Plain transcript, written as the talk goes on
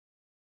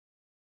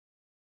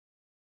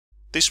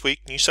This week,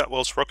 New South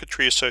Wales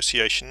Rocketry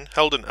Association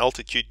held an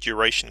altitude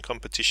duration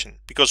competition.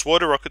 Because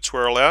water rockets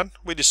were allowed,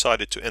 we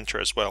decided to enter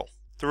as well.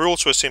 The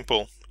rules were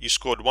simple. You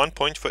scored 1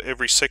 point for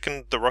every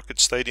second the rocket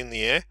stayed in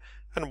the air,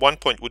 and 1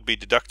 point would be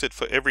deducted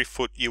for every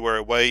foot you were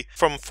away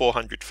from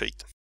 400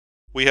 feet.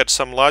 We had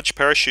some large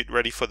parachute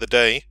ready for the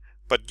day,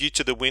 but due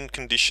to the wind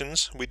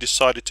conditions, we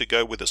decided to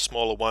go with a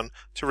smaller one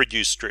to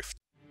reduce drift.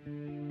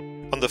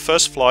 On the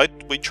first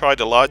flight, we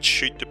tried a large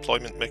chute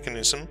deployment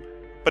mechanism,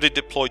 but it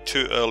deployed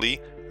too early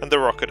and the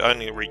rocket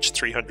only reached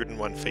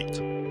 301 feet.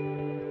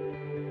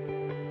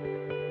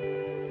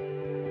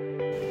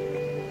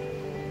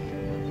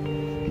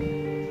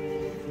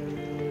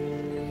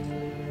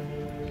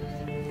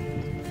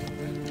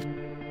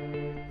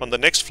 On the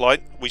next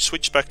flight, we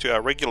switched back to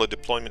our regular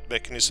deployment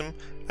mechanism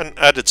and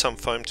added some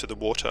foam to the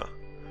water.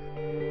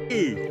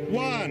 2,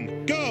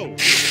 1, go!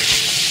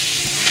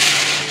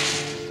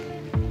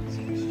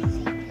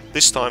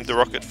 This time the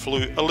rocket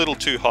flew a little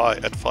too high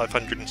at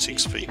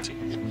 506 feet.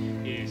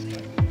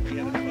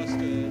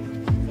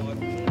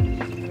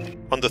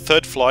 On the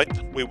third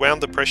flight, we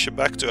wound the pressure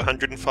back to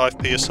 105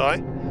 psi.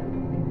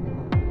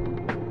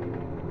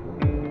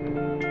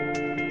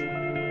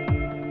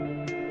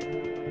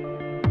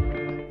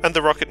 And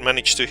the rocket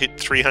managed to hit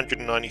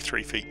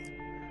 393 feet.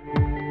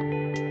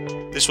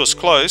 This was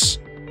close,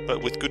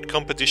 but with good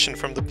competition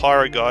from the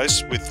pyro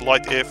guys with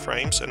light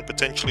airframes and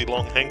potentially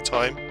long hang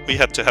time, we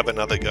had to have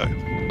another go.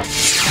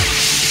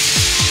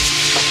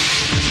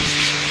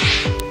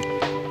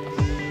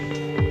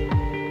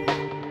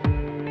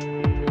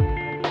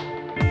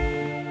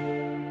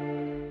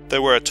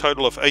 There were a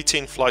total of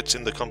 18 flights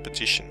in the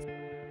competition.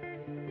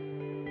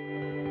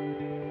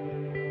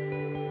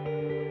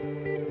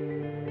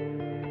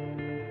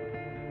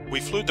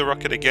 We flew the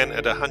rocket again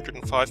at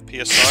 105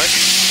 psi,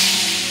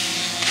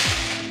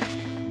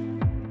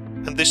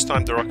 and this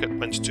time the rocket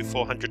went to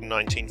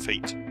 419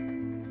 feet.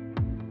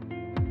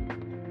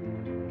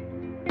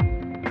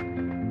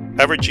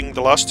 Averaging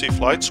the last 2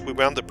 flights, we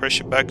wound the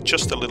pressure back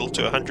just a little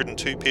to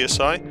 102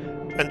 psi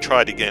and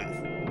tried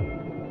again.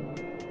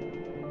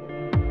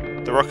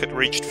 The rocket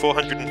reached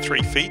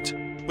 403 feet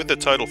with a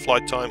total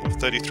flight time of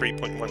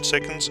 33.1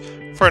 seconds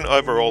for an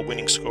overall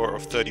winning score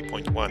of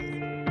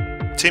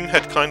 30.1. Tim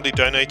had kindly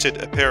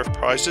donated a pair of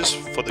prizes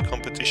for the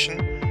competition,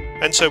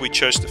 and so we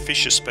chose the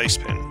Fisher Space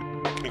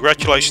Pen.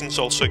 Congratulations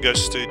also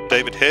goes to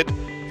David Head,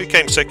 who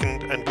came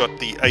second and got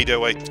the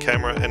 808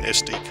 camera and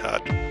SD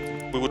card.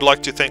 We would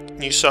like to thank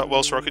New South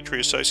Wales Rocketry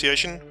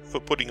Association for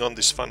putting on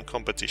this fun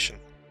competition.